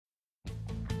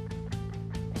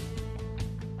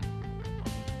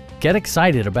Get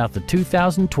excited about the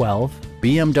 2012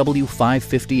 BMW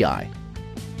 550i.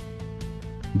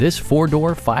 This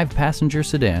four-door, five-passenger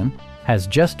sedan has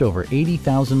just over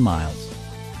 80,000 miles.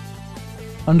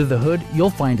 Under the hood, you'll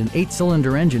find an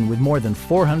 8-cylinder engine with more than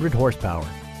 400 horsepower.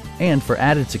 And for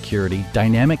added security,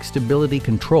 dynamic stability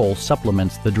control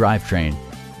supplements the drivetrain.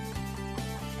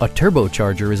 A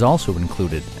turbocharger is also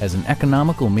included as an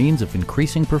economical means of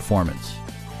increasing performance.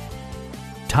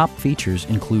 Top features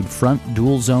include front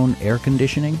dual-zone air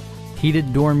conditioning,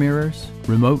 heated door mirrors,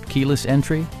 remote keyless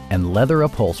entry, and leather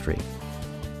upholstery.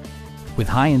 With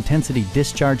high-intensity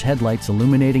discharge headlights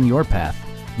illuminating your path,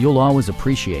 you'll always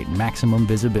appreciate maximum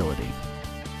visibility.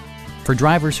 For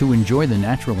drivers who enjoy the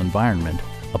natural environment,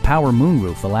 a power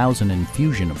moonroof allows an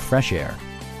infusion of fresh air.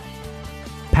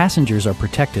 Passengers are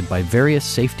protected by various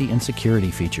safety and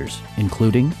security features,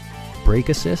 including brake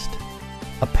assist,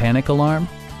 a panic alarm,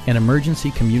 an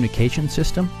emergency communication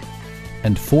system,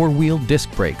 and four-wheel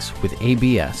disc brakes with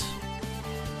ABS.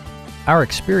 Our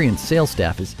experienced sales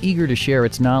staff is eager to share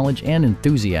its knowledge and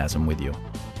enthusiasm with you.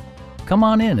 Come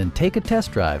on in and take a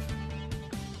test drive.